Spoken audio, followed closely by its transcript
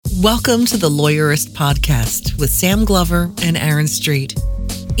Welcome to the Lawyerist Podcast with Sam Glover and Aaron Street.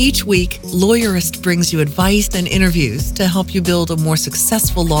 Each week, Lawyerist brings you advice and interviews to help you build a more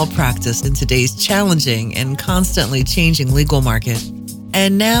successful law practice in today's challenging and constantly changing legal market.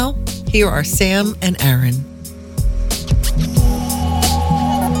 And now, here are Sam and Aaron.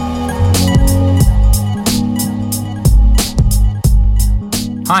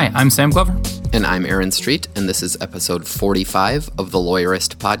 Hi, I'm Sam Glover. And I'm Aaron Street, and this is episode 45 of the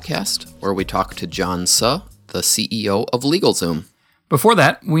Lawyerist Podcast, where we talk to John Suh, the CEO of LegalZoom. Before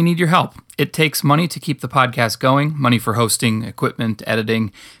that, we need your help. It takes money to keep the podcast going, money for hosting, equipment,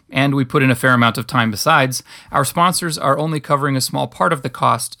 editing, and we put in a fair amount of time besides. Our sponsors are only covering a small part of the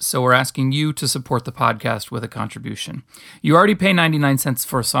cost, so we're asking you to support the podcast with a contribution. You already pay 99 cents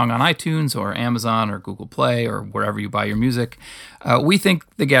for a song on iTunes or Amazon or Google Play or wherever you buy your music. We think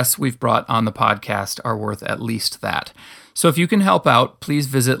the guests we've brought on the podcast are worth at least that. So if you can help out, please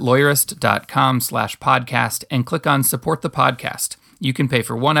visit lawyerist.com/podcast and click on Support the Podcast. You can pay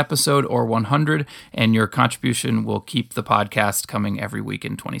for one episode or 100, and your contribution will keep the podcast coming every week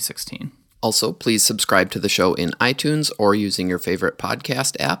in 2016. Also, please subscribe to the show in iTunes or using your favorite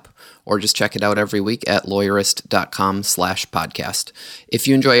podcast app, or just check it out every week at lawyerist.com/podcast. If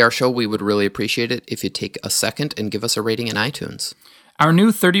you enjoy our show, we would really appreciate it if you take a second and give us a rating in iTunes. Our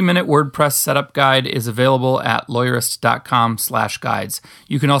new 30-minute WordPress setup guide is available at lawyerist.com/guides.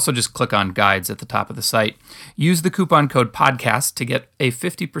 You can also just click on guides at the top of the site. Use the coupon code podcast to get a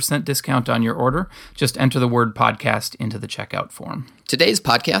 50% discount on your order. Just enter the word podcast into the checkout form. Today's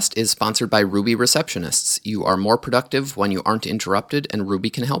podcast is sponsored by Ruby Receptionists. You are more productive when you aren't interrupted, and Ruby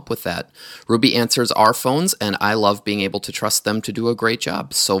can help with that. Ruby answers our phones, and I love being able to trust them to do a great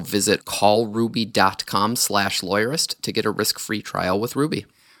job. So visit callruby.com/lawyerist to get a risk-free trial with Ruby.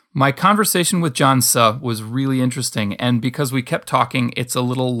 My conversation with John Suh was really interesting, and because we kept talking, it's a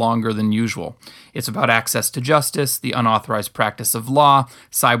little longer than usual. It's about access to justice, the unauthorized practice of law,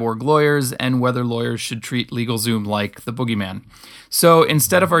 cyborg lawyers, and whether lawyers should treat LegalZoom like the boogeyman. So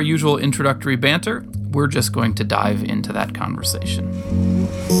instead of our usual introductory banter, we're just going to dive into that conversation.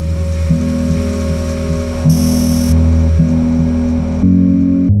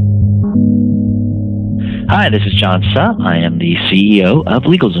 Hi, this is John Suh. I am the CEO of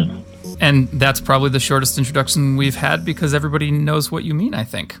LegalZoom. And that's probably the shortest introduction we've had because everybody knows what you mean, I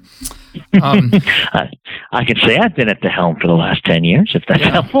think. I can say I've been at the helm for the last 10 years, if that's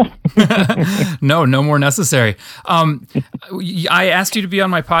helpful. No more necessary. I asked you to be on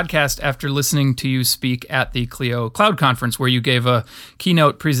my podcast after listening to you speak at the Clio Cloud Conference, where you gave a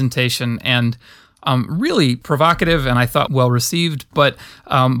keynote presentation and really provocative, and I thought well received. But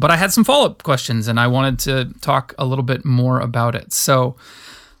I had some follow-up questions, and I wanted to talk a little bit more about it. So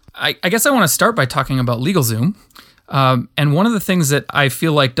I guess I want to start by talking about LegalZoom. And one of the things that I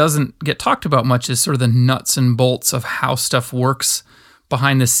feel like doesn't get talked about much is sort of the nuts and bolts of how stuff works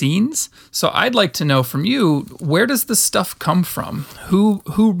behind the scenes. So I'd like to know from you, where does this stuff come from?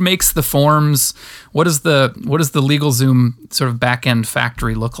 Who makes the forms? What does the LegalZoom sort of back-end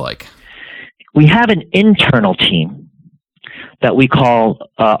factory look like? We have an internal team that we call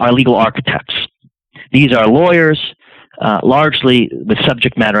our legal architects. These are lawyers, largely with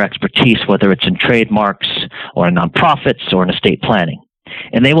subject matter expertise, whether it's in trademarks or in nonprofits or in estate planning.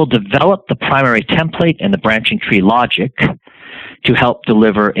 And they will develop the primary template and the branching tree logic to help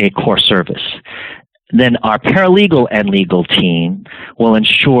deliver a core service. Then our paralegal and legal team will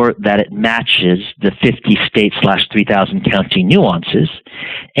ensure that it matches the 50 state/3,000 county nuances,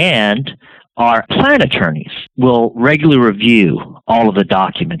 and our plan attorneys will regularly review all of the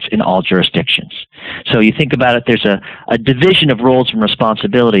documents in all jurisdictions. So you think about it, there's a division of roles and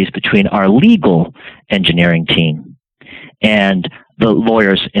responsibilities between our legal engineering team and the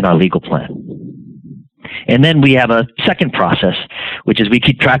lawyers in our legal plan. And then we have a second process, which is we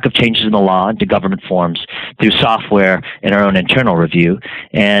keep track of changes in the law into government forms through software and our own internal review.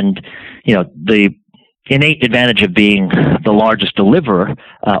 And, the innate advantage of being the largest deliverer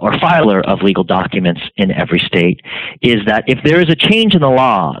or filer of legal documents in every state is that if there is a change in the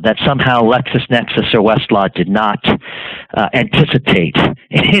law that somehow LexisNexis or Westlaw did not anticipate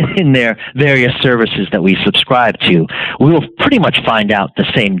in their various services that we subscribe to, we will pretty much find out the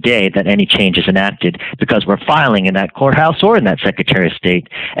same day that any change is enacted because we're filing in that courthouse or in that Secretary of State,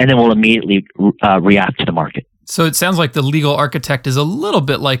 and then we'll immediately react to the market. So it sounds like the legal architect is a little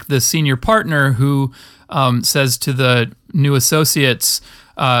bit like the senior partner who says to the new associates,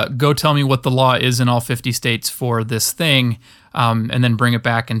 go tell me what the law is in all 50 states for this thing, and then bring it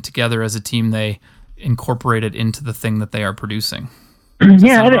back, and together as a team they incorporate it into the thing that they are producing. Does that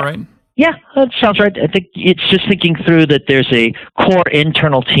sound all right? Yeah, that sounds right. I think it's just thinking through that there's a core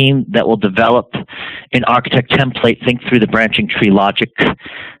internal team that will develop an architect template, think through the branching tree logic,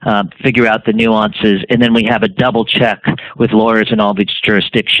 figure out the nuances, and then we have a double check with lawyers in all these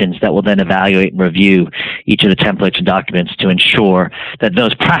jurisdictions that will then evaluate and review each of the templates and documents to ensure that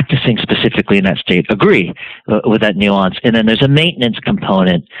those practicing specifically in that state agree with that nuance. And then there's a maintenance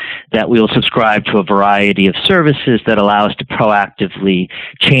component that we will subscribe to a variety of services that allow us to proactively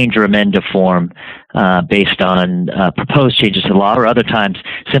change or amend a form based on proposed changes to the law, or other times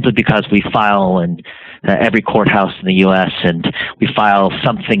simply because we file in every courthouse in the U.S. and we file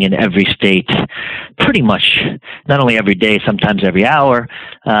something in every state pretty much not only every day, sometimes every hour.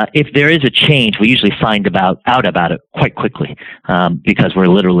 If there is a change, we usually find out about it quite quickly because we're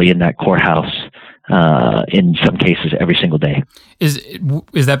literally in that courthouse in some cases every single day. Is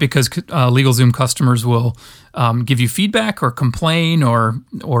that because LegalZoom customers will give you feedback or complain or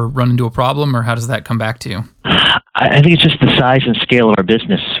run into a problem, or how does that come back to you? I think it's just the size and scale of our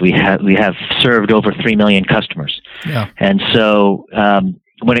business. We have served over 3 million customers. Yeah. And so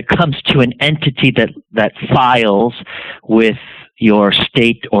when it comes to an entity that files with your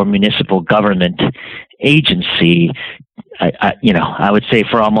state or municipal government agency, I would say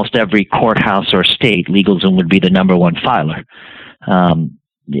for almost every courthouse or state, LegalZoom would be the number one filer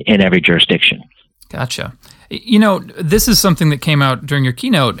in every jurisdiction. Gotcha. This is something that came out during your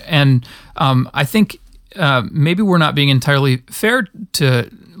keynote, and I think maybe we're not being entirely fair to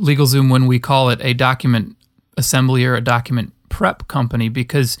LegalZoom when we call it a document assembly or a document prep company,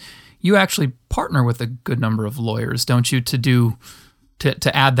 because you actually partner with a good number of lawyers, don't you, to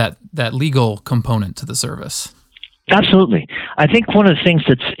add that legal component to the service? Absolutely. I think one of the things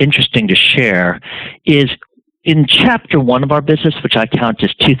that's interesting to share is in chapter 1 of our business, which I count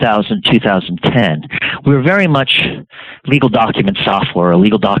as 2010, we were very much legal document software, a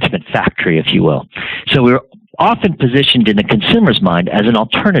legal document factory, if you will. So we were often positioned in the consumer's mind as an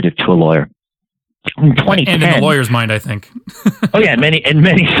alternative to a lawyer. In 2010, and in the lawyer's mind, I think. Oh yeah, and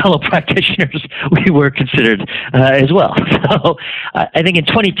many solo practitioners we were considered as well. So I think in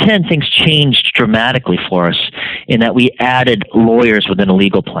 2010 things changed dramatically for us in that we added lawyers within a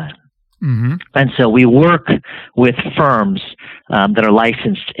legal plan. Mm-hmm. And so we work with firms that are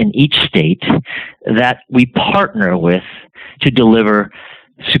licensed in each state that we partner with to deliver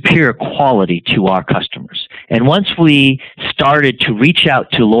superior quality to our customers. And once we started to reach out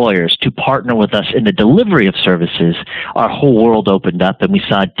to lawyers to partner with us in the delivery of services, our whole world opened up and we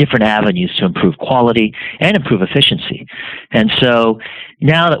saw different avenues to improve quality and improve efficiency. And so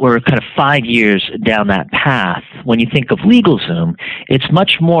now that we're kind of 5 years down that path, when you think of LegalZoom, it's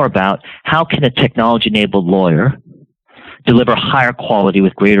much more about how can a technology-enabled lawyer deliver higher quality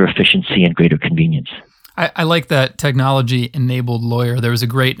with greater efficiency and greater convenience. I like that technology-enabled lawyer. There was a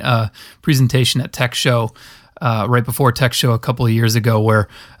great presentation at Tech Show right before Tech Show a couple of years ago where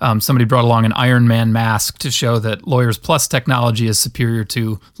somebody brought along an Iron Man mask to show that lawyers plus technology is superior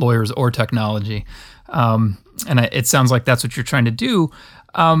to lawyers or technology. And it sounds like that's what you're trying to do.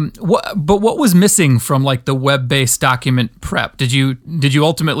 But what was missing from like the web-based document prep? Did you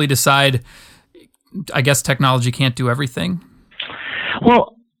ultimately decide, I guess technology can't do everything?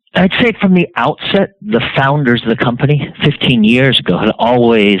 Well, I'd say from the outset, the founders of the company 15 years ago had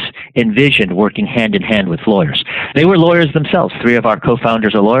always envisioned working hand in hand with lawyers. They were lawyers themselves. 3 of our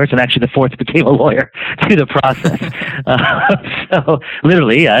co-founders are lawyers, and actually the 4th became a lawyer through the process. So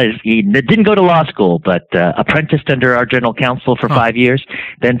literally, he didn't go to law school, but apprenticed under our general counsel for 5 years,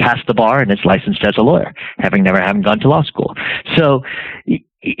 then passed the bar and is licensed as a lawyer, having gone to law school. So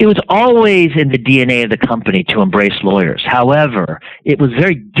it was always in the DNA of the company to embrace lawyers. However, it was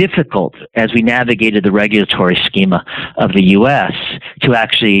very difficult as we navigated the regulatory schema of the U.S. to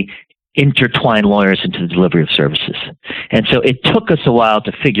actually intertwine lawyers into the delivery of services. And so it took us a while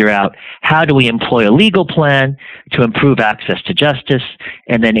to figure out how do we employ a legal plan to improve access to justice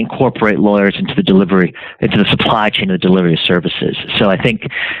and then incorporate lawyers into the supply chain of the delivery of services. So I think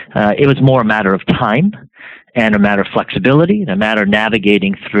it was more a matter of time and a matter of flexibility, and a matter of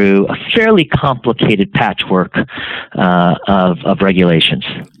navigating through a fairly complicated patchwork of regulations.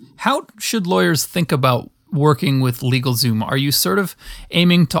 How should lawyers think about working with LegalZoom? Are you sort of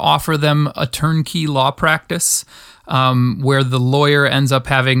aiming to offer them a turnkey law practice where the lawyer ends up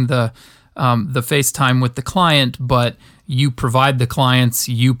having the FaceTime with the client, but you provide the clients,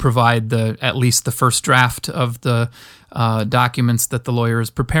 you provide at least the first draft of the documents that the lawyer is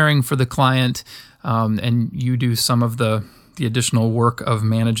preparing for the client, and you do some of the additional work of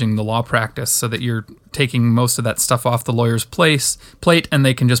managing the law practice so that you're taking most of that stuff off the lawyer's plate and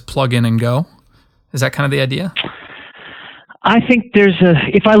they can just plug in and go? Is that kind of the idea? I think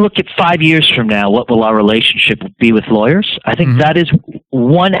if I look at 5 years from now, what will our relationship be with lawyers? I think that is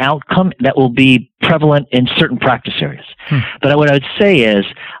one outcome that will be prevalent in certain practice areas. But what I would say is,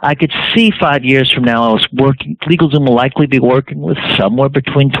 I could see 5 years from now, LegalZoom will likely be working with somewhere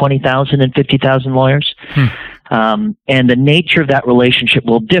between 20,000 and 50,000 lawyers. And the nature of that relationship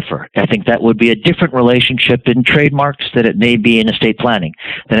will differ. I think that would be a different relationship in trademarks than it may be in estate planning,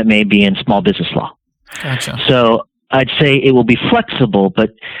 than it may be in small business law. Gotcha. So I'd say it will be flexible,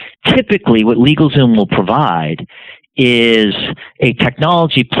 but typically what LegalZoom will provide is a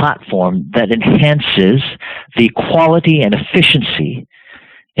technology platform that enhances the quality and efficiency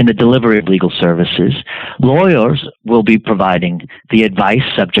in the delivery of legal services. Lawyers will be providing the advice,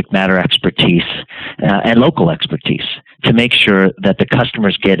 subject matter expertise, and local expertise to make sure that the customer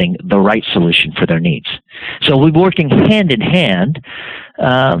is getting the right solution for their needs. So we're working hand in hand,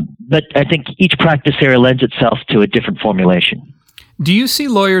 but I think each practice area lends itself to a different formulation. Do you see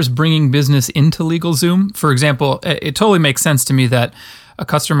lawyers bringing business into LegalZoom? For example, it totally makes sense to me that a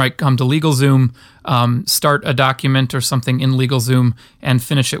customer might come to LegalZoom, start a document or something in LegalZoom, and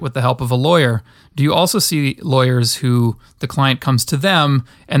finish it with the help of a lawyer. Do you also see lawyers who the client comes to them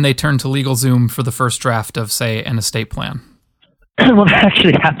and they turn to LegalZoom for the first draft of, say, an estate plan? Well, that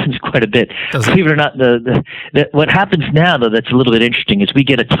actually happens quite a bit. Believe it or not, what happens now, though, that's a little bit interesting, is we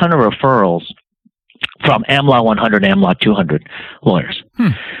get a ton of referrals from AmLaw 100 and AmLaw 200 lawyers.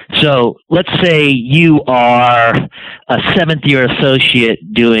 So let's say you are a seventh-year associate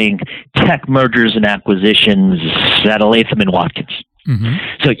doing tech mergers and acquisitions at Latham & Watkins.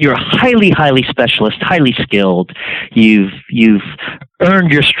 So you're highly, highly specialist, highly skilled. You've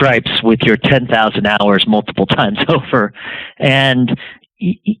earned your stripes with your 10,000 hours multiple times over, and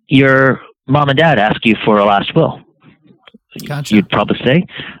your mom and dad ask you for a last will. Gotcha. You'd probably say,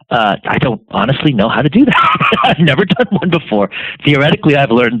 I don't honestly know how to do that. I've never done one before. Theoretically,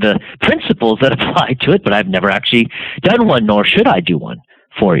 I've learned the principles that apply to it, but I've never actually done one, nor should I do one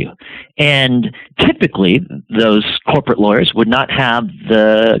for you. And typically, those corporate lawyers would not have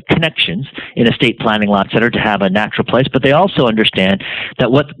the connections in estate planning law, et cetera, to have a natural place, but they also understand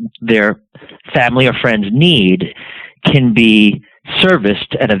that what their family or friends need can be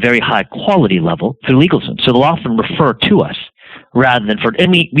serviced at a very high quality level through LegalZoom. So they'll often refer to us rather than for,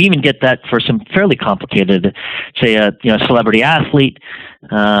 and we even get that for some fairly complicated, say a celebrity athlete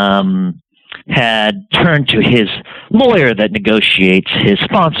had turned to his lawyer that negotiates his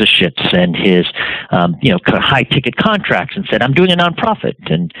sponsorships and his high ticket contracts and said, I'm doing a nonprofit.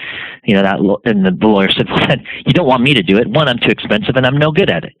 And the lawyer said, well, then you don't want me to do it. One, I'm too expensive and I'm no good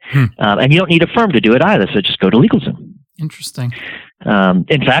at it. And you don't need a firm to do it either. So just go to LegalZoom. Interesting.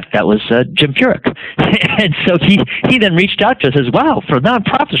 In fact, that was Jim Furyk. And so he then reached out to us as, wow, for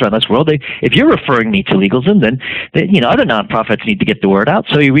nonprofits around this world, if you're referring me to LegalZoom, then other nonprofits need to get the word out.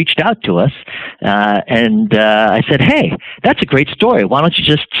 So he reached out to us, and I said, hey, that's a great story. Why don't you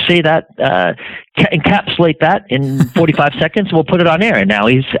just say that, encapsulate that in 45 seconds, and we'll put it on air. And now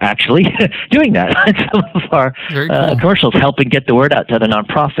he's actually doing that on some of our commercials, helping get the word out to other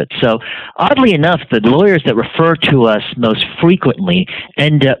nonprofits. So oddly enough, the lawyers that refer to us most frequently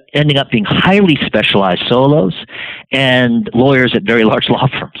ending up being highly specialized solos and lawyers at very large law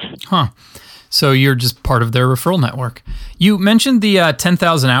firms. Huh. So you're just part of their referral network. You mentioned the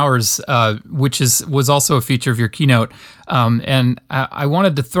 10,000 hours, which was also a feature of your keynote. And I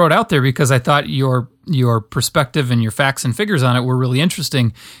wanted to throw it out there because I thought your perspective and your facts and figures on it were really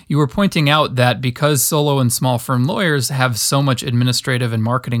interesting. You were pointing out that because solo and small firm lawyers have so much administrative and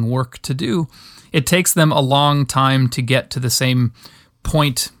marketing work to do, it takes them a long time to get to the same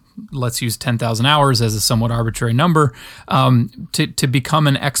point. Let's use 10,000 hours as a somewhat arbitrary number. To become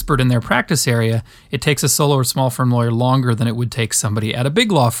an expert in their practice area, it takes a solo or small firm lawyer longer than it would take somebody at a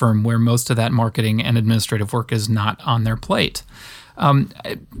big law firm where most of that marketing and administrative work is not on their plate.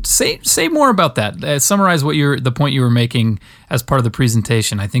 Say more about that. Summarize the point you were making as part of the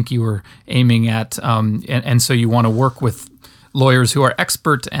presentation. I think you were aiming at, and so you want to work with lawyers who are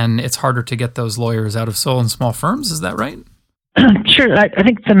expert, and it's harder to get those lawyers out of solo and small firms. Is that right? Sure. I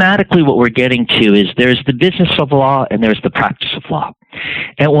think thematically what we're getting to is there's the business of law and there's the practice of law.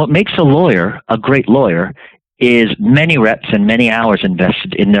 And what makes a lawyer a great lawyer is many reps and many hours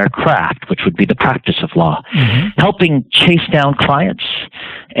invested in their craft, which would be the practice of law, helping chase down clients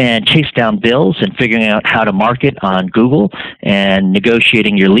and chase down bills and figuring out how to market on Google and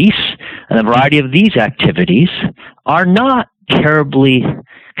negotiating your lease. And a variety of these activities are not terribly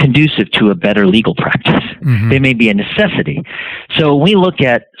conducive to a better legal practice. They may be a necessity. So when we look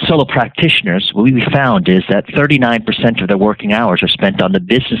at solo practitioners, what we found is that 39% of their working hours are spent on the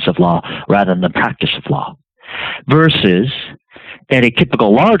business of law rather than the practice of law. versus at a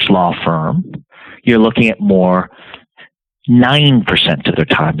typical large law firm, you're looking at more 9% of their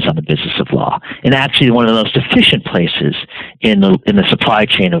time is on the business of law. And actually one of the most efficient places in the supply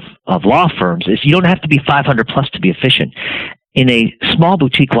chain of law firms is you don't have to be 500 plus to be efficient. In a small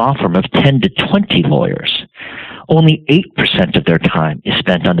boutique law firm of 10 to 20 lawyers, only 8% of their time is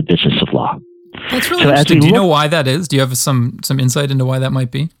spent on the business of law. That's really interesting. Do you know why that is? Do you have some insight into why that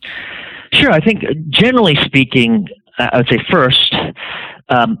might be? Sure. I think generally speaking, I would say first,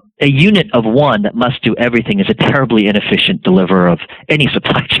 a unit of one that must do everything is a terribly inefficient deliverer of any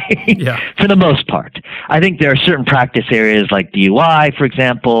supply chain, for the most part. I think there are certain practice areas like DUI, for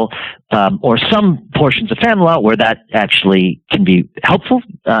example, or some portions of family law where that actually can be helpful,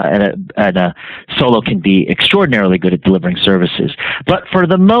 and a solo can be extraordinarily good at delivering services. But for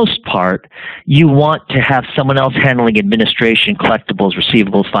the most part, you want to have someone else handling administration, collectibles,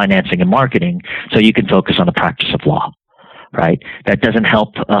 receivables, financing, and marketing so you can focus on the practice of law. Right? That doesn't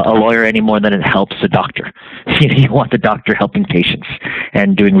help a lawyer any more than it helps a doctor. You want the doctor helping patients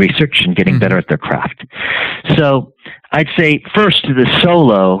and doing research and getting better at their craft. So I'd say first, the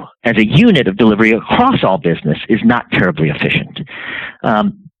solo as a unit of delivery across all business is not terribly efficient.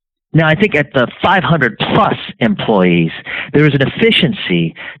 Now, I think at the 500 plus employees, there is an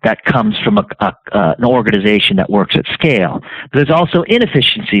efficiency that comes from an organization that works at scale. But there's also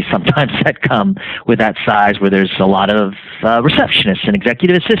inefficiencies sometimes that come with that size, where there's a lot of receptionists and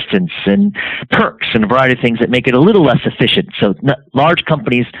executive assistants and perks and a variety of things that make it a little less efficient. So large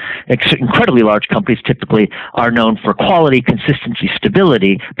companies, incredibly large companies, typically are known for quality, consistency,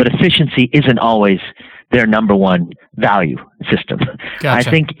 stability, but efficiency isn't always their number one value system. Gotcha. I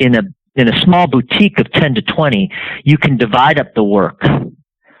think in a small boutique of 10 to 20, you can divide up the work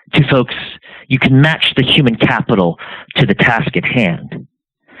to folks. You can match the human capital to the task at hand.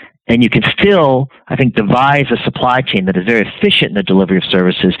 And you can still, I think, devise a supply chain that is very efficient in the delivery of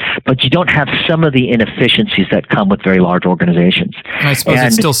services, but you don't have some of the inefficiencies that come with very large organizations. And I suppose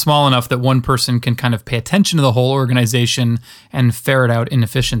it's still small enough that one person can kind of pay attention to the whole organization and ferret out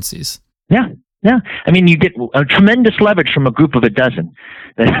inefficiencies. Yeah. Yeah, I mean, you get a tremendous leverage from a group of a dozen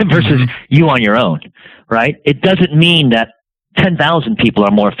versus you on your own, right? It doesn't mean that 10,000 people are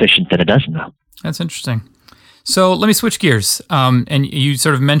more efficient than a dozen, though. That's interesting. So let me switch gears. And you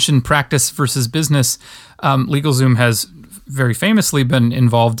sort of mentioned practice versus business. LegalZoom has very famously been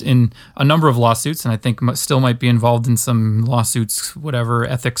involved in a number of lawsuits, and I think still might be involved in some lawsuits, whatever,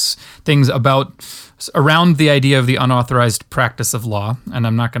 ethics things around the idea of the unauthorized practice of law. And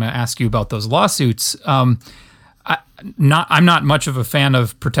I'm not going to ask you about those lawsuits. I'm not much of a fan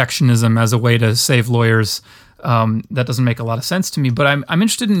of protectionism as a way to save lawyers. That doesn't make a lot of sense to me. But I'm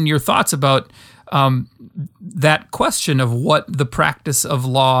interested in your thoughts about that question of what the practice of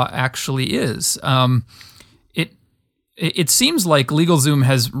law actually is. It seems like LegalZoom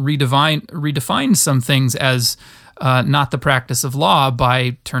has redefined some things as not the practice of law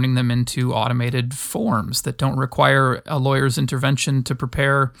by turning them into automated forms that don't require a lawyer's intervention to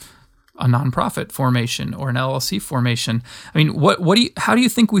prepare a nonprofit formation or an LLC formation. I mean, how do you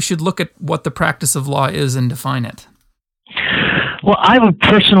think we should look at what the practice of law is and define it? Well, I would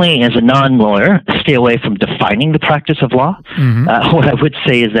personally, as a non-lawyer, stay away from defining the practice of law. What I would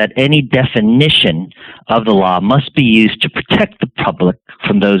say is that any definition of the law must be used to protect the public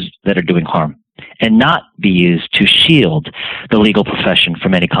from those that are doing harm, and not be used to shield the legal profession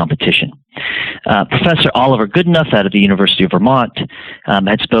from any competition. Professor Oliver Goodenough out of the University of Vermont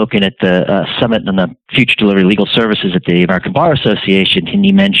had spoken at the Summit on the Future Delivery Legal Services at the American Bar Association, and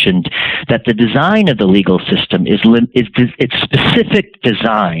he mentioned that the design of the legal system its specific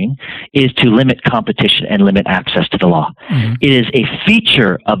design is to limit competition and limit access to the law. It is a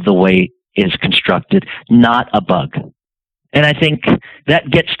feature of the way it is constructed, not a bug. And I think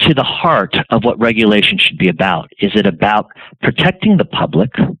that gets to the heart of what regulation should be about. Is it about protecting the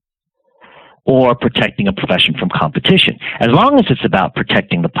public or protecting a profession from competition? As long as it's about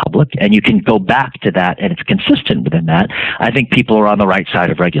protecting the public, and you can go back to that and it's consistent within that, I think people are on the right side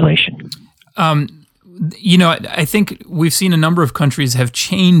of regulation. I think we've seen a number of countries have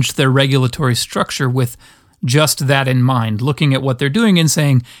changed their regulatory structure with just that in mind, looking at what they're doing and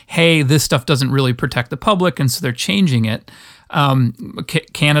saying, hey, this stuff doesn't really protect the public, and so they're changing it.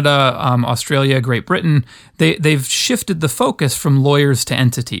 Canada, Australia, Great Britain, they've shifted the focus from lawyers to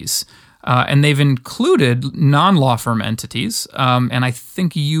entities, and they've included non-law firm entities, and I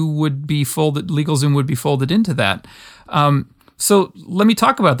think LegalZoom would be folded into that. So let me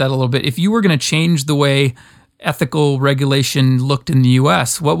talk about that a little bit. If you were going to change the way ethical regulation looked in the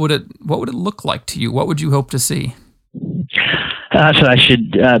U.S., what would it look like to you? What would you hope to see? So I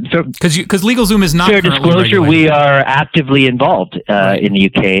should because LegalZoom is not fair disclosure. regulated. We are actively involved in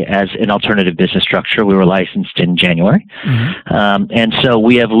the UK as an alternative business structure. We were licensed in January, and so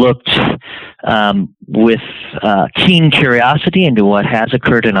we have looked with keen curiosity into what has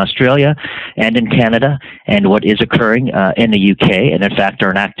occurred in Australia and in Canada, and what is occurring in the UK, and in fact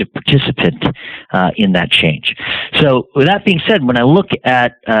are an active participant in that change. So with that being said, when I look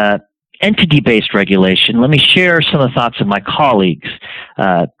at entity-based regulation, let me share some of the thoughts of my colleagues,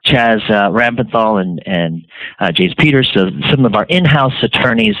 Chaz Rampenthal and James Peters. So some of our in-house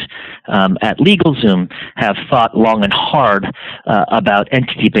attorneys at LegalZoom have thought long and hard about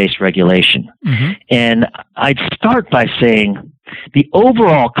entity-based regulation. And I'd start by saying the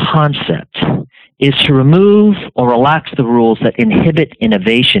overall concept is to remove or relax the rules that inhibit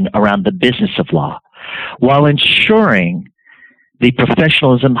innovation around the business of law, while ensuring the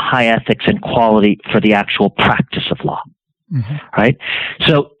professionalism, high ethics, and quality for the actual practice of law. Right?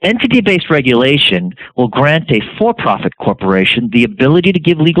 So entity-based regulation will grant a for-profit corporation the ability to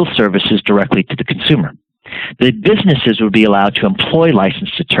give legal services directly to the consumer. The businesses would be allowed to employ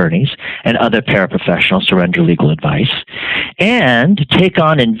licensed attorneys and other paraprofessionals to render legal advice, and take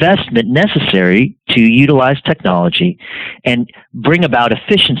on investment necessary to utilize technology and bring about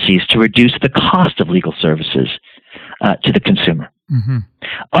efficiencies to reduce the cost of legal services to the consumer.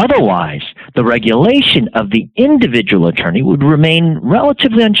 Otherwise, the regulation of the individual attorney would remain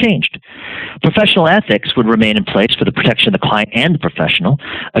relatively unchanged. Professional ethics would remain in place for the protection of the client and the professional.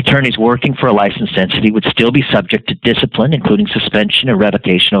 Attorneys working for a licensed entity would still be subject to discipline, including suspension or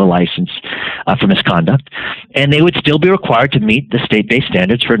revocation of a license for misconduct, and they would still be required to meet the state-based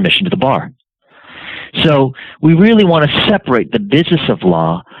standards for admission to the bar. So we really want to separate the business of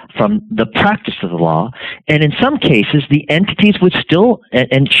law from the practice of the law, and in some cases, the entities would still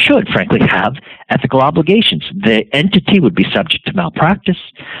and should, frankly, have ethical obligations. The entity would be subject to malpractice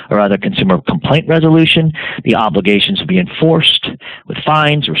or other consumer complaint resolution. The obligations would be enforced with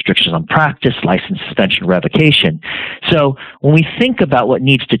fines, restrictions on practice, license suspension, revocation. So when we think about what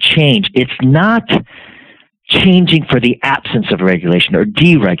needs to change, it's not changing for the absence of regulation or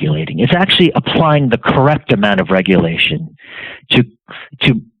deregulating. It's actually applying the correct amount of regulation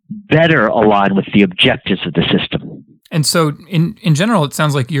to better align with the objectives of the system. And so in general, it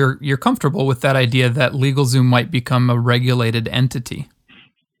sounds like you're comfortable with that idea that LegalZoom might become a regulated entity.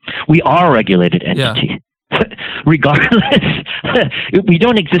 We are a regulated entity. Yeah. Regardless, we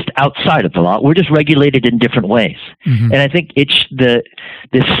don't exist outside of the law. We're just regulated in different ways. And I think it's the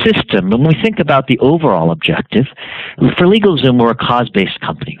system, when we think about the overall objective, for LegalZoom, we're a cause-based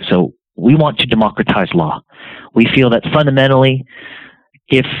company. So we want to democratize law. We feel that fundamentally,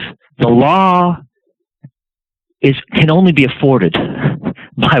 if the law can only be afforded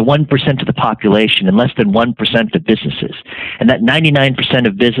by 1% of the population and less than 1% of businesses, and that 99%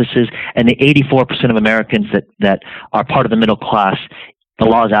 of businesses and the 84% of Americans that are part of the middle class, the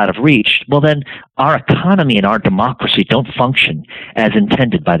law is out of reach, well then our economy and our democracy don't function as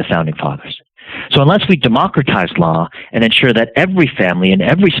intended by the Founding Fathers. So unless we democratize law and ensure that every family and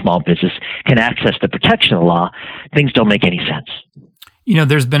every small business can access the protection of the law, things don't make any sense. You know,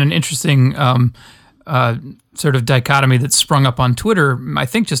 there's been an interesting sort of dichotomy that's sprung up on Twitter, I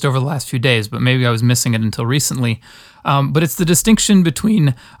think just over the last few days, but maybe I was missing it until recently. But it's the distinction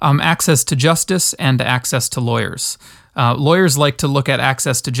between access to justice and access to lawyers. Lawyers like to look at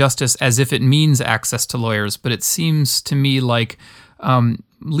access to justice as if it means access to lawyers, but it seems to me like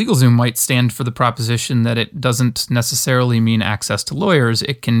LegalZoom might stand for the proposition that it doesn't necessarily mean access to lawyers.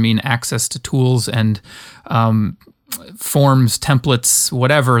 It can mean access to tools and forms, templates,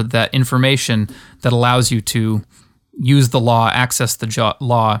 whatever, that information that allows you to use the law, access the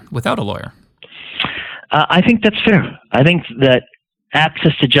law without a lawyer. I think that's fair. I think that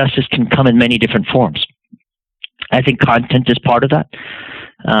access to justice can come in many different forms. I think content is part of that.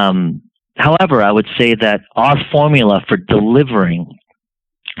 However, I would say that our formula for delivering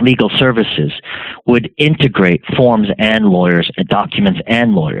legal services would integrate forms and lawyers, and documents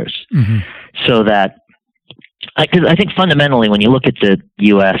and lawyers, so that, because I think fundamentally when you look at the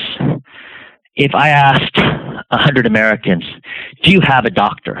U.S., if I asked 100 Americans, do you have a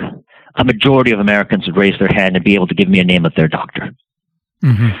doctor? A majority of Americans would raise their hand and be able to give me a name of their doctor.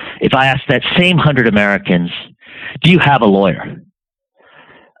 If I asked that same 100 Americans, do you have a lawyer?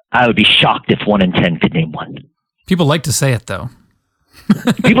 I would be shocked if 1 in 10 could name one. People like to say it, though.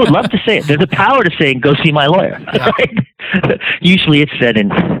 People would love to say it. There's a power to saying, go see my lawyer. Yeah. Right? Usually it's said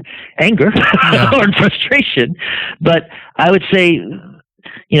in anger or in frustration. But I would say,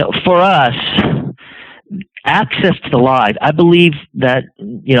 for us, access to the live, I believe that,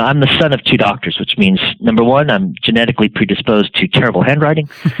 I'm the son of two doctors, which means, number one, I'm genetically predisposed to terrible handwriting.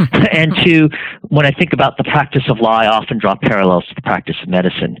 And two, when I think about the practice of law, I often draw parallels to the practice of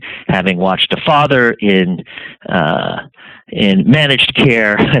medicine, having watched a father in managed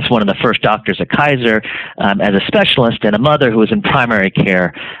care as one of the first doctors at Kaiser, as a specialist, and a mother who was in primary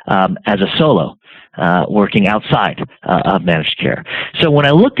care as a solo, working outside of managed care. So when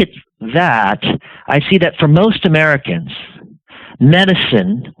I look at that, I see that for most Americans,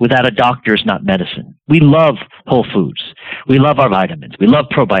 medicine without a doctor is not medicine. We love whole foods. We love our vitamins. We love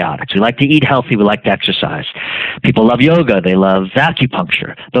probiotics. We like to eat healthy. We like to exercise. People love yoga. They love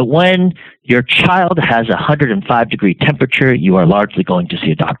acupuncture. But when your child has a 105-degree temperature, you are largely going to see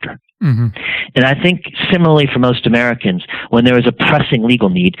a doctor. Mm-hmm. And I think similarly for most Americans, when there is a pressing legal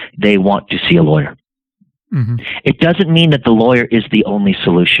need, they want to see a lawyer. Mm-hmm. It doesn't mean that the lawyer is the only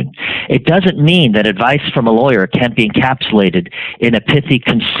solution. It doesn't mean that advice from a lawyer can't be encapsulated in a pithy,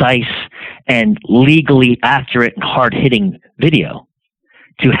 concise, and legally accurate and hard-hitting video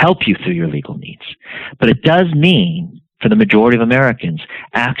to help you through your legal needs. But it does mean, for the majority of Americans,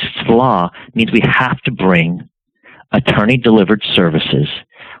 access to the law means we have to bring attorney-delivered services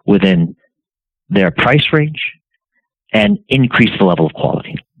within their price range and increase the level of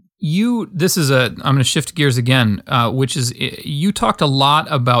quality. I'm going to shift gears again, which is you talked a lot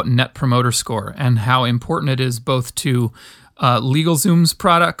about Net Promoter Score and how important it is both to LegalZoom's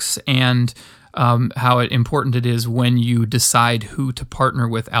products and how important it is when you decide who to partner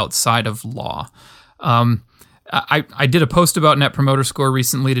with outside of law. I did a post about Net Promoter Score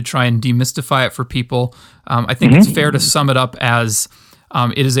recently to try and demystify it for people. I think it's fair to sum it up as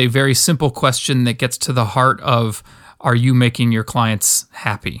it is a very simple question that gets to the heart of, are you making your clients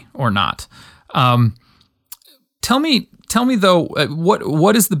happy or not? Tell me though,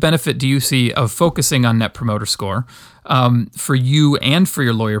 what is the benefit do you see of focusing on Net Promoter Score for you and for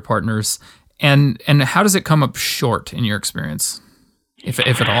your lawyer partners, and how does it come up short in your experience, if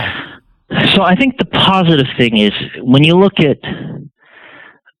at all? So I think the positive thing is when you look at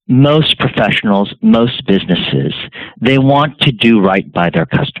most professionals, most businesses, they want to do right by their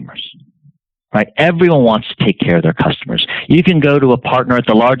customers. Right? Everyone wants to take care of their customers. You can go to a partner at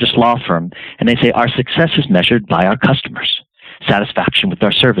the largest law firm and they say, our success is measured by our customers' satisfaction with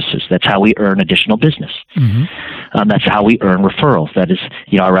our services. That's how we earn additional business. Mm-hmm. That's how we earn referrals. That is,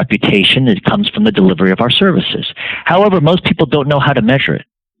 our reputation, it comes from the delivery of our services. However, most people don't know how to measure it.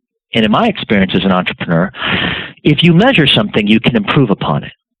 And in my experience as an entrepreneur, if you measure something, you can improve upon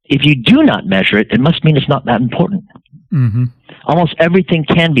it. If you do not measure it, it must mean it's not that important. Mm-hmm. Almost everything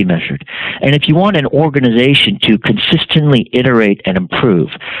can be measured. And if you want an organization to consistently iterate and improve,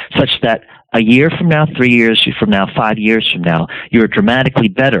 such that a year from now, 3 years from now, 5 years from now, you're dramatically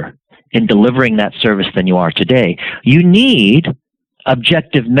better in delivering that service than you are today, you need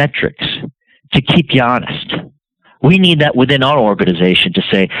objective metrics to keep you honest. We need that within our organization to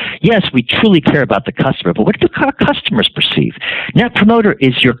say, yes, we truly care about the customer, but what do our customers perceive? Net Promoter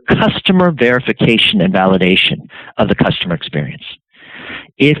is your customer verification and validation of the customer experience.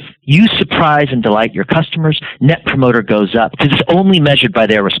 If you surprise and delight your customers, Net Promoter goes up because it's only measured by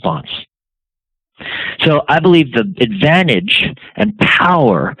their response. So I believe the advantage and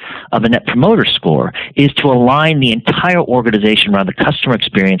power of a Net Promoter Score is to align the entire organization around the customer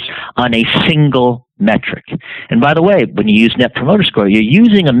experience on a single metric. And by the way, when you use Net Promoter Score, you're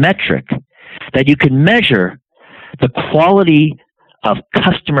using a metric that you can measure the quality of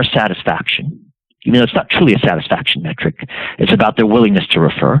customer satisfaction. Even though it's not truly a satisfaction metric, it's about their willingness to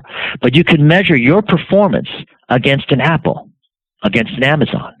refer. But you can measure your performance against an Apple, against an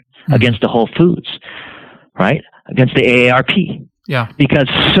Amazon, against the Whole Foods, right? Against the AARP. Yeah. Because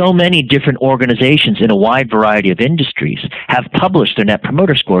so many different organizations in a wide variety of industries have published their Net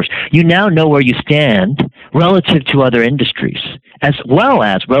Promoter Scores, you now know where you stand relative to other industries, as well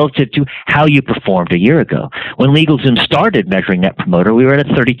as relative to how you performed a year ago. When LegalZoom started measuring Net Promoter, we were at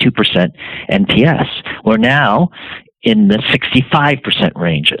a 32% NPS. We're now in the 65%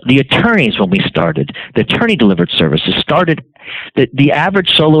 range. The attorneys, when we started, the attorney-delivered services started, the average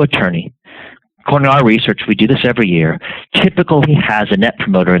solo attorney, according to our research, we do this every year, typically has a Net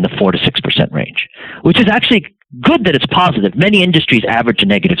Promoter in the 4 to 6% range, which is actually good that it's positive. Many industries average a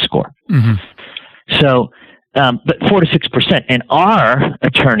negative score. Mm-hmm. So, but 4 to 6%. And our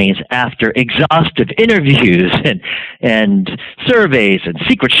attorneys, after exhaustive interviews and surveys and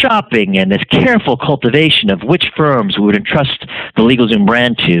secret shopping and this careful cultivation of which firms we would entrust the LegalZoom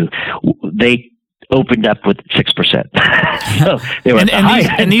brand to, they opened up with 6%. So they were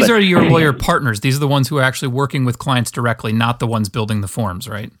and these are your lawyer partners. These are the ones who are actually working with clients directly, not the ones building the forms,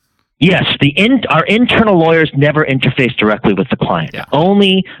 right? Yes, our internal lawyers never interface directly with the client. Yeah.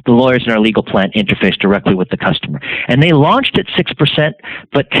 Only the lawyers in our legal plan interface directly with the customer. And they launched at 6%,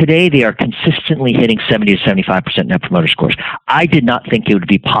 but today they are consistently hitting 70 to 75% Net Promoter Scores. I did not think it would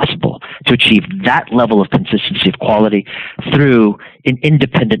be possible to achieve that level of consistency of quality through an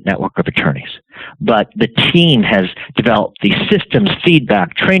independent network of attorneys. But the team has developed these systems,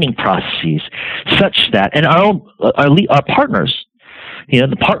 feedback, training processes such that, and our partners,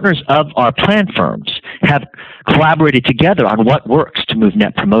 the partners of our plan firms have collaborated together on what works to move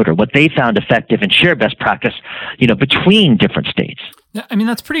Net Promoter, what they found effective, and share best practice, between different states. I mean,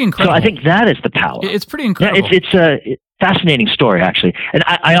 that's pretty incredible. So I think that is the power. It's pretty incredible. Yeah, it's a fascinating story, actually. And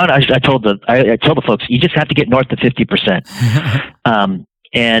I told the folks, you just have to get north of 50%.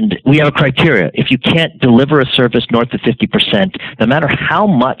 And we have a criteria. If you can't deliver a service north of 50%, no matter how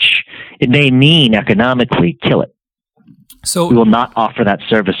much it may mean economically, kill it. So we will not offer that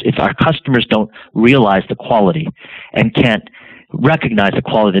service if our customers don't realize the quality and can't recognize the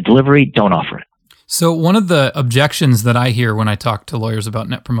quality of the delivery. Don't offer it. So one of the objections that I hear when I talk to lawyers about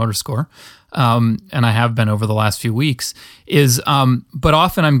Net Promoter Score, and I have been over the last few weeks, is but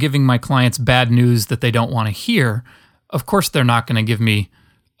often I'm giving my clients bad news that they don't want to hear. Of course, they're not going to give me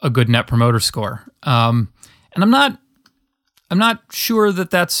a good Net Promoter Score, and I'm not sure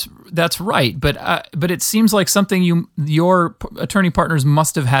that that's right, but it seems like something your attorney partners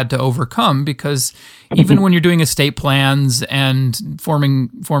must have had to overcome, because even when you're doing estate plans and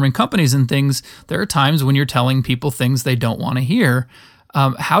forming companies and things, there are times when you're telling people things they don't want to hear.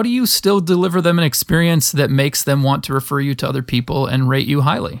 How do you still deliver them an experience that makes them want to refer you to other people and rate you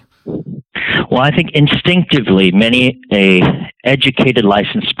highly? Well, I think instinctively, a educated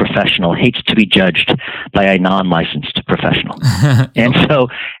licensed professional hates to be judged by a non-licensed professional. And so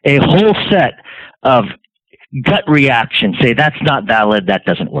a whole set of gut reactions say that's not valid, that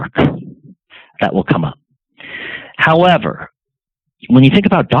doesn't work. That will come up. However, when you think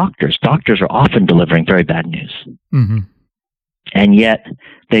about doctors are often delivering very bad news. Mm-hmm. And yet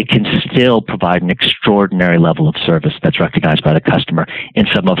they can still provide an extraordinary level of service that's recognized by the customer in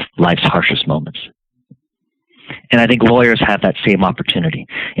some of life's harshest moments. And I think lawyers have that same opportunity.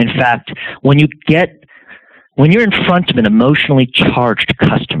 In fact, when you're in front of an emotionally charged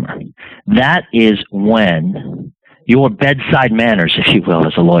customer, that is when your bedside manners, if you will,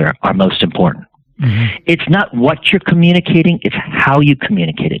 as a lawyer, are most important. Mm-hmm. It's not what you're communicating, it's how you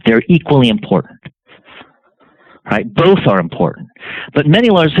communicate it. They're equally important. Right? Both are important. But many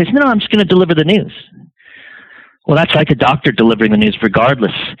lawyers say, no, I'm just going to deliver the news. Well, that's like a doctor delivering the news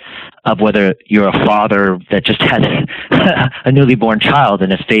regardless of whether you're a father that just had a newly born child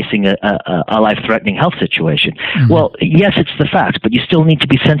and is facing a life-threatening health situation. Mm-hmm. Well, yes, it's the facts, but you still need to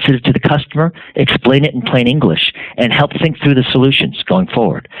be sensitive to the customer, explain it in plain English, and help think through the solutions going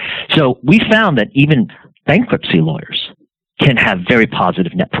forward. So we found that even bankruptcy lawyers can have very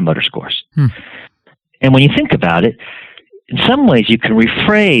positive Net Promoter Scores. And when you think about it, in some ways you can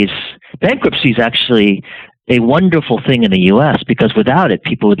rephrase bankruptcy is actually a wonderful thing in the U.S. because without it,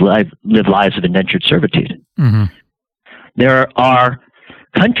 people would live lives of indentured servitude. Mm-hmm. There are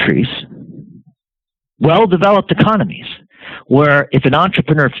countries, well-developed economies, where if an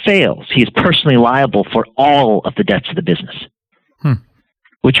entrepreneur fails, he is personally liable for all of the debts of the business.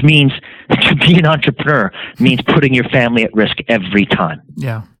 Which means to be an entrepreneur means putting your family at risk every time.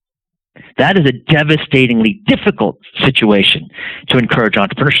 Yeah. That is a devastatingly difficult situation to encourage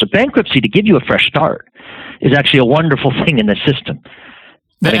entrepreneurship. Bankruptcy, to give you a fresh start, is actually a wonderful thing in the system.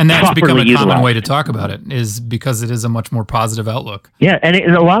 And that's become a common way to talk about it, is because it is a much more positive outlook. Yeah, and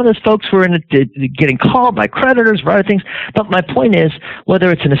a lot of those folks were getting called by creditors for other things. But my point is,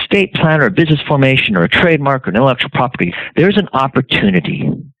 whether it's an estate plan or a business formation or a trademark or an intellectual property, there's an opportunity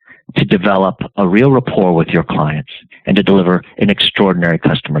to develop a real rapport with your clients and to deliver an extraordinary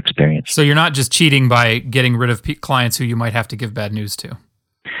customer experience. So you're not just cheating by getting rid of clients who you might have to give bad news to.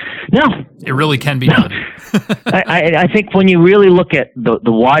 No. It really can be done. I think when you really look at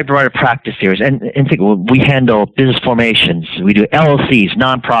the wide variety of practice areas, and think, we handle business formations, we do LLCs,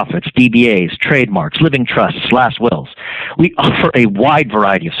 nonprofits, DBAs, trademarks, living trusts, last wills. We offer a wide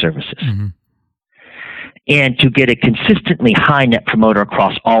variety of services. Mm-hmm. And to get a consistently high Net Promoter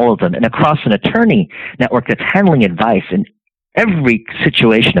across all of them and across an attorney network that's handling advice in every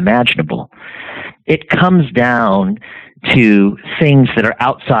situation imaginable, it comes down to things that are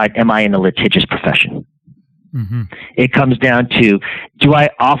outside, am I in a litigious profession? Mm-hmm. It comes down to, do I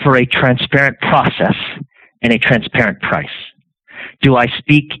offer a transparent process and a transparent price? Do I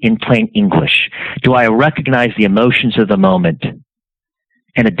speak in plain English? Do I recognize the emotions of the moment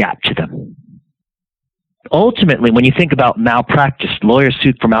and adapt to them? ultimately, when you think about malpractice, lawyers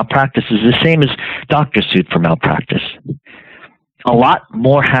sued for malpractice is the same as doctors sued for malpractice. A lot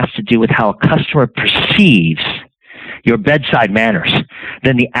more has to do with how a customer perceives your bedside manners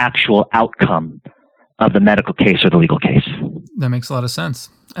than the actual outcome of the medical case or the legal case. That makes a lot of sense.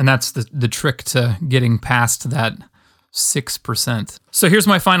 And that's the trick to getting past that 6%. So here's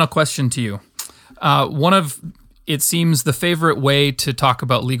my final question to you. It seems the favorite way to talk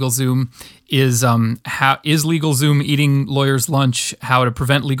about LegalZoom is how is LegalZoom eating lawyers' lunch, how to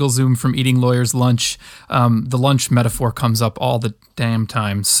prevent LegalZoom from eating lawyers' lunch. The lunch metaphor comes up all the damn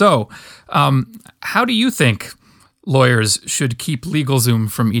time. So how do you think lawyers should keep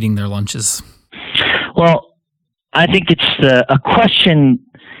LegalZoom from eating their lunches? Well, I think it's a question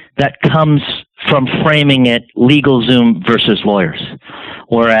that comes from framing it LegalZoom versus lawyers.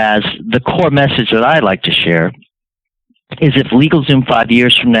 Whereas the core message that I like to share is if LegalZoom 5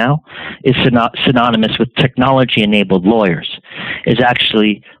 years from now is synonymous with technology-enabled lawyers, is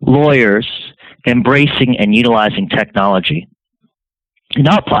actually lawyers embracing and utilizing technology in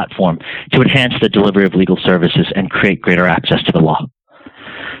our platform to enhance the delivery of legal services and create greater access to the law.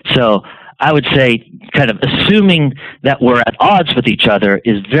 So I would say kind of assuming that we're at odds with each other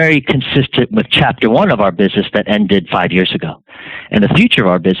is very consistent with chapter 1 of our business that ended 5 years ago. And the future of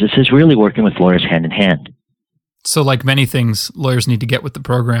our business is really working with lawyers hand in hand. So like many things, lawyers need to get with the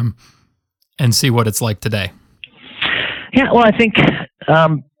program and see what it's like today. Yeah, well, I think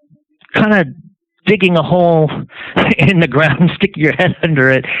kind of digging a hole in the ground, sticking your head under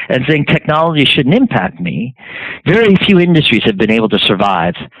it, and saying technology shouldn't impact me. Very few industries have been able to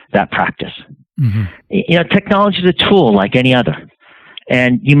survive that practice. Mm-hmm. You know, technology is a tool like any other.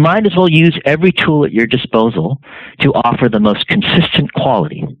 And you might as well use every tool at your disposal to offer the most consistent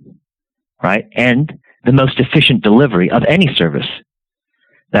quality, right? And the most efficient delivery of any service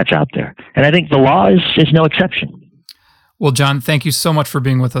that's out there. And I think the law is no exception. Well, John, thank you so much for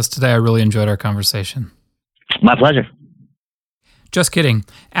being with us today. I really enjoyed our conversation. My pleasure. Just kidding.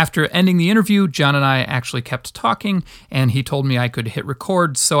 After ending the interview, John and I actually kept talking, and he told me I could hit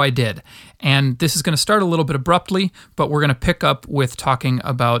record, so I did. And this is going to start a little bit abruptly, but we're going to pick up with talking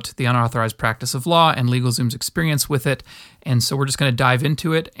about the unauthorized practice of law and LegalZoom's experience with it. And so we're just going to dive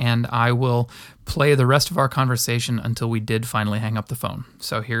into it, and I will play the rest of our conversation until we did finally hang up the phone.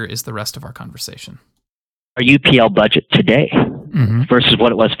 So here is the rest of our conversation. Our UPL budget today versus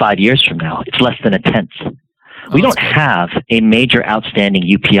what it was 5 years from now, it's less than a tenth. We don't have a major outstanding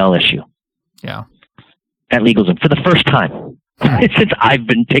UPL issue at LegalZoom for the first time since I've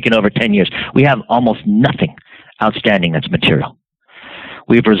been taking over 10 years. We have almost nothing outstanding that's material.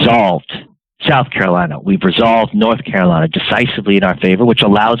 We've resolved South Carolina. We've resolved North Carolina decisively in our favor, which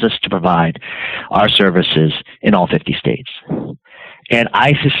allows us to provide our services in all 50 states. And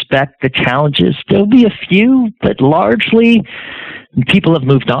I suspect the challenges, there'll be a few, but largely people have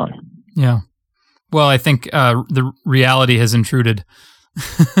moved on. Yeah. Well, I think the reality has intruded.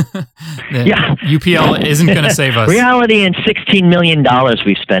 UPL isn't going to save us. Reality and $16 million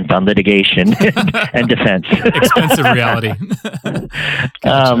we've spent on litigation and defense. Expensive reality.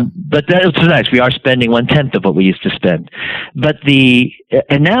 Gotcha. But that's nice. We are spending 1/10 of what we used to spend. But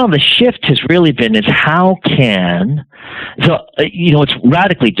now the shift has really been is how can, it's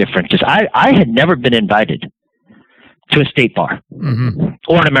radically different. Because I had never been invited to a state bar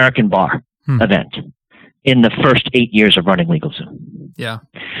or an American bar event in the first 8 years of running LegalZoom. Yeah.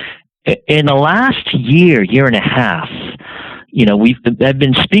 In the last year and a half, I've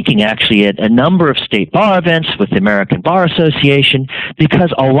been speaking actually at a number of state bar events with the American Bar Association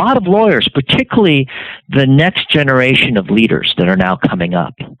because a lot of lawyers, particularly the next generation of leaders that are now coming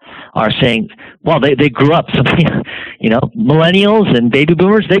up, are saying, well, they grew up. Millennials and baby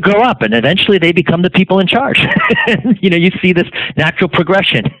boomers, they grow up and eventually they become the people in charge. You see this natural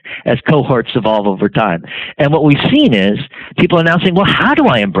progression as cohorts evolve over time. And what we've seen is people are now saying, well, how do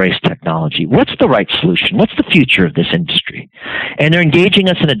I embrace technology? What's the right solution? What's the future of this industry? And they're engaging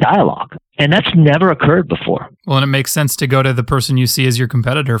us in a dialogue. And that's never occurred before. Well, and it makes sense to go to the person you see as your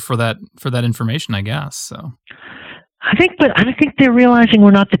competitor for that information, I guess. So I think they're realizing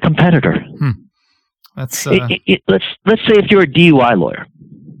we're not the competitor. That's let's say if you're a DUI lawyer,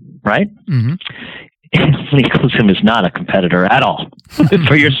 right? LegalZoom is not a competitor at all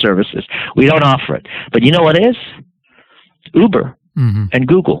for your services. We don't offer it. But you know what is? Uber and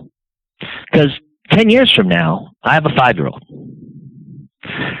Google. Because 10 years from now, I have a 5-year-old.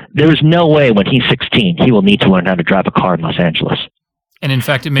 There is no way when he's 16 he will need to learn how to drive a car in Los Angeles. And in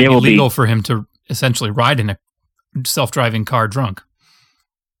fact, it may be legal for him to essentially ride in a self-driving car drunk.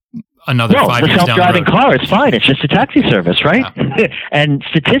 another 5 years down the road. The self-driving car is fine. It's just a taxi service, right? Yeah. And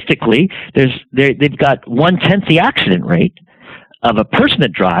statistically, they've got 1/10 the accident rate of a person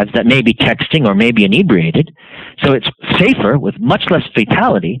that drives that may be texting or may be inebriated. So it's safer with much less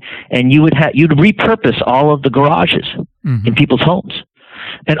fatality, and you'd repurpose all of the garages in people's homes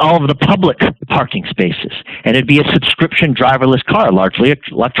and all of the public parking spaces, and it'd be a subscription driverless car, largely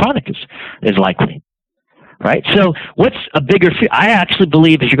electronic is likely. Right? So what's a bigger fear? I actually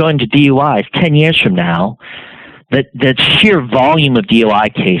believe as you're going to DUIs 10 years from now, that the sheer volume of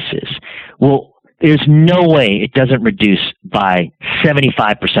DUI cases there's no way it doesn't reduce by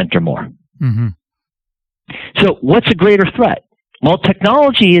 75% or more. Mm-hmm. So what's a greater threat? Well,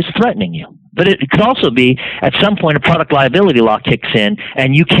 technology is threatening you, but it could also be at some point a product liability law kicks in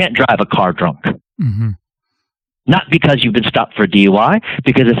and you can't drive a car drunk. Mm-hmm. Not because you've been stopped for a DUI,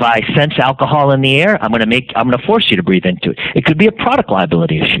 because if I sense alcohol in the air, I'm going to force you to breathe into it. It could be a product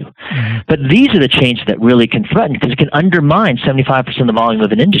liability issue. Mm-hmm. But these are the changes that really can threaten, because it can undermine 75% of the volume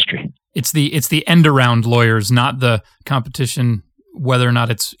of an industry. It's the end around lawyers, not the competition, whether or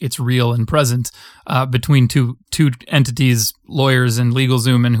not it's real and present between two entities, lawyers and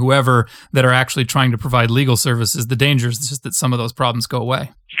LegalZoom and whoever that are actually trying to provide legal services. The danger is just that some of those problems go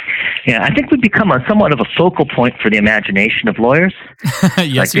away. Yeah, I think we've become somewhat of a focal point for the imagination of lawyers.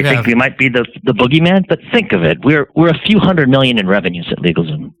 Yes, you think we might be the boogeyman, but think of it. We're a few $100 million in revenues at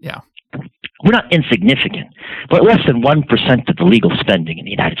LegalZoom. Yeah. We're not insignificant, but less than 1% of the legal spending in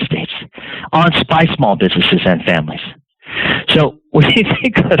the United States by small businesses and families. So when you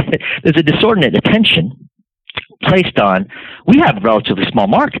think of it, there's a disordinate attention placed on. We have a relatively small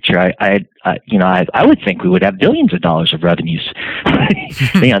market share. I would think we would have billions of dollars of revenues.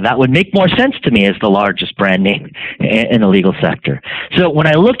 That would make more sense to me as the largest brand name in the legal sector. So when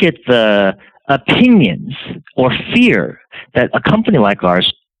I look at the opinions or fear that a company like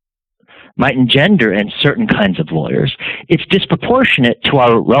ours might engender in certain kinds of lawyers, it's disproportionate to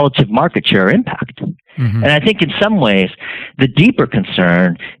our relative market share impact. Mm-hmm. And I think in some ways, the deeper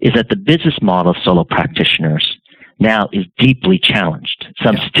concern is that the business model of solo practitioners now is deeply challenged.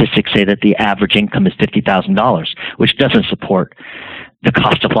 Some statistics say that the average income is $50,000, which doesn't support the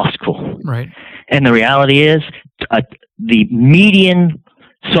cost of law school. Right. And the reality is the median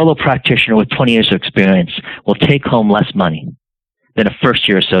solo practitioner with 20 years of experience will take home less money than a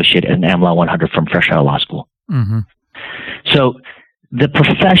first-year associate at an AmLaw 100 from fresh out of law school. Mm-hmm. So the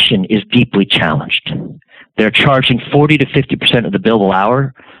profession is deeply challenged. They're charging 40 to 50% of the billable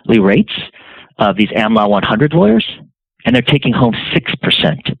hourly rates of these AmLaw 100 lawyers, and they're taking home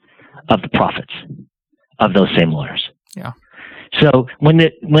 6% of the profits of those same lawyers. Yeah. So when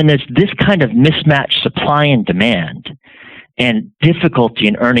there's this kind of mismatched supply and demand and difficulty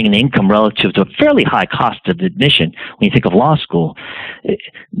in earning an income relative to a fairly high cost of admission, when you think of law school,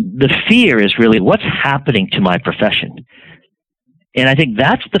 the fear is really what's happening to my profession. And I think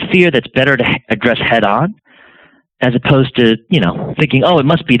that's the fear that's better to address head on, as opposed to, thinking, it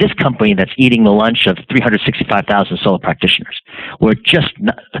must be this company that's eating the lunch of 365,000 solo practitioners. We're just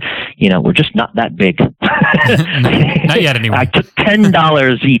not that big. Not yet, anyway. I took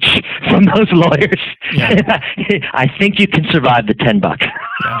 $10 each from those lawyers. Yeah. I think you can survive the $10.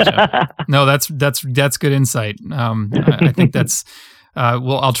 Gotcha. No, that's good insight. I think that's.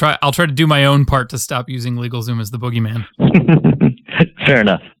 I'll try to do my own part to stop using LegalZoom as the boogeyman. Fair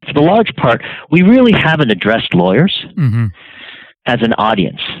enough. For the large part, we really haven't addressed lawyers as an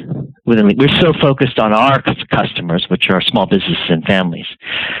audience. We're so focused on our customers, which are small businesses and families.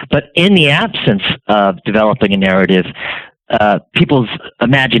 But in the absence of developing a narrative, people's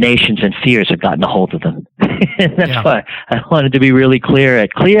imaginations and fears have gotten a hold of them. That's why I wanted to be really clear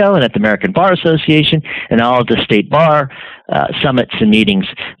at Clio and at the American Bar Association and all of the state bar summits and meetings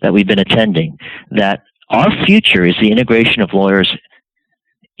that we've been attending, that our future is the integration of lawyers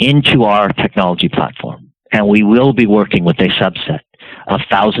into our technology platform. And we will be working with a subset of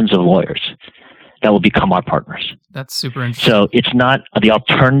thousands of lawyers that will become our partners. That's super interesting. So it's not the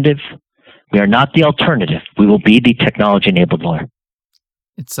alternative. We are not the alternative. We will be the technology-enabled lawyer.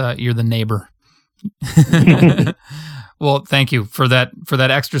 It's you're the neighbor. Well, thank you for that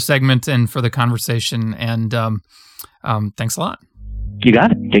extra segment and for the conversation. And thanks a lot. You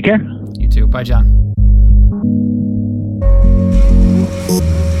got it. Take care. You too. Bye, John.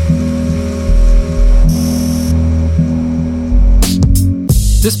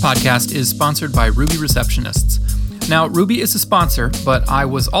 This podcast is sponsored by Ruby Receptionists. Now, Ruby is a sponsor, but I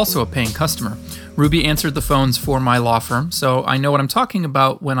was also a paying customer. Ruby answered the phones for my law firm, so I know what I'm talking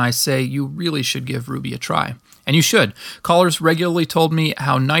about when I say you really should give Ruby a try. And you should. Callers regularly told me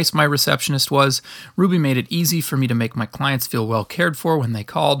how nice my receptionist was. Ruby made it easy for me to make my clients feel well cared for when they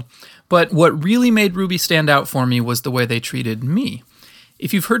called. But what really made Ruby stand out for me was the way they treated me.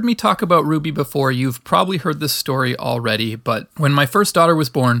 If you've heard me talk about Ruby before, you've probably heard this story already, but when my first daughter was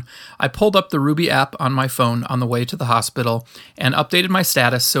born, I pulled up the Ruby app on my phone on the way to the hospital and updated my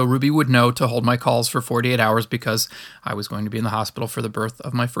status so Ruby would know to hold my calls for 48 hours because I was going to be in the hospital for the birth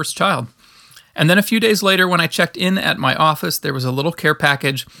of my first child. And then a few days later, when I checked in at my office, there was a little care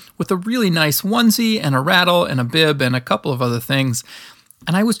package with a really nice onesie and a rattle and a bib and a couple of other things.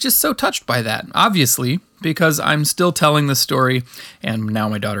 And I was just so touched by that, obviously, because I'm still telling the story, and now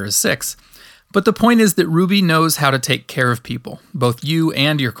my daughter is 6. But the point is that Ruby knows how to take care of people, both you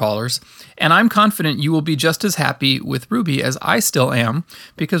and your callers, and I'm confident you will be just as happy with Ruby as I still am,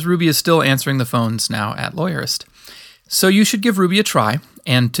 because Ruby is still answering the phones now at Lawyerist. So you should give Ruby a try,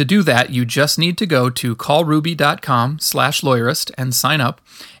 and to do that, you just need to go to callruby.com/lawyerist and sign up,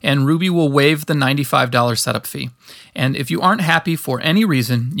 and Ruby will waive the $95 setup fee. And if you aren't happy for any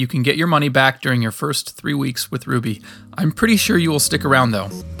reason, you can get your money back during your first 3 weeks with Ruby. I'm pretty sure you will stick around though,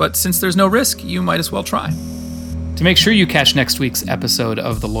 but since there's no risk, you might as well try. To make sure you catch next week's episode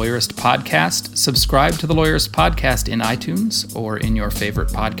of the Lawyerist Podcast, subscribe to the Lawyerist Podcast in iTunes or in your favorite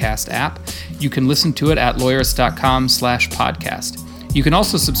podcast app. You can listen to it at lawyerist.com/podcast. You can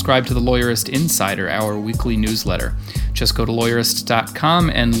also subscribe to the Lawyerist Insider, our weekly newsletter. Just go to lawyerist.com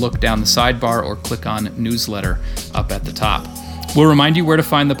and look down the sidebar or click on Newsletter up at the top. We'll remind you where to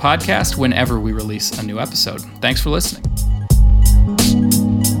find the podcast whenever we release a new episode. Thanks for listening.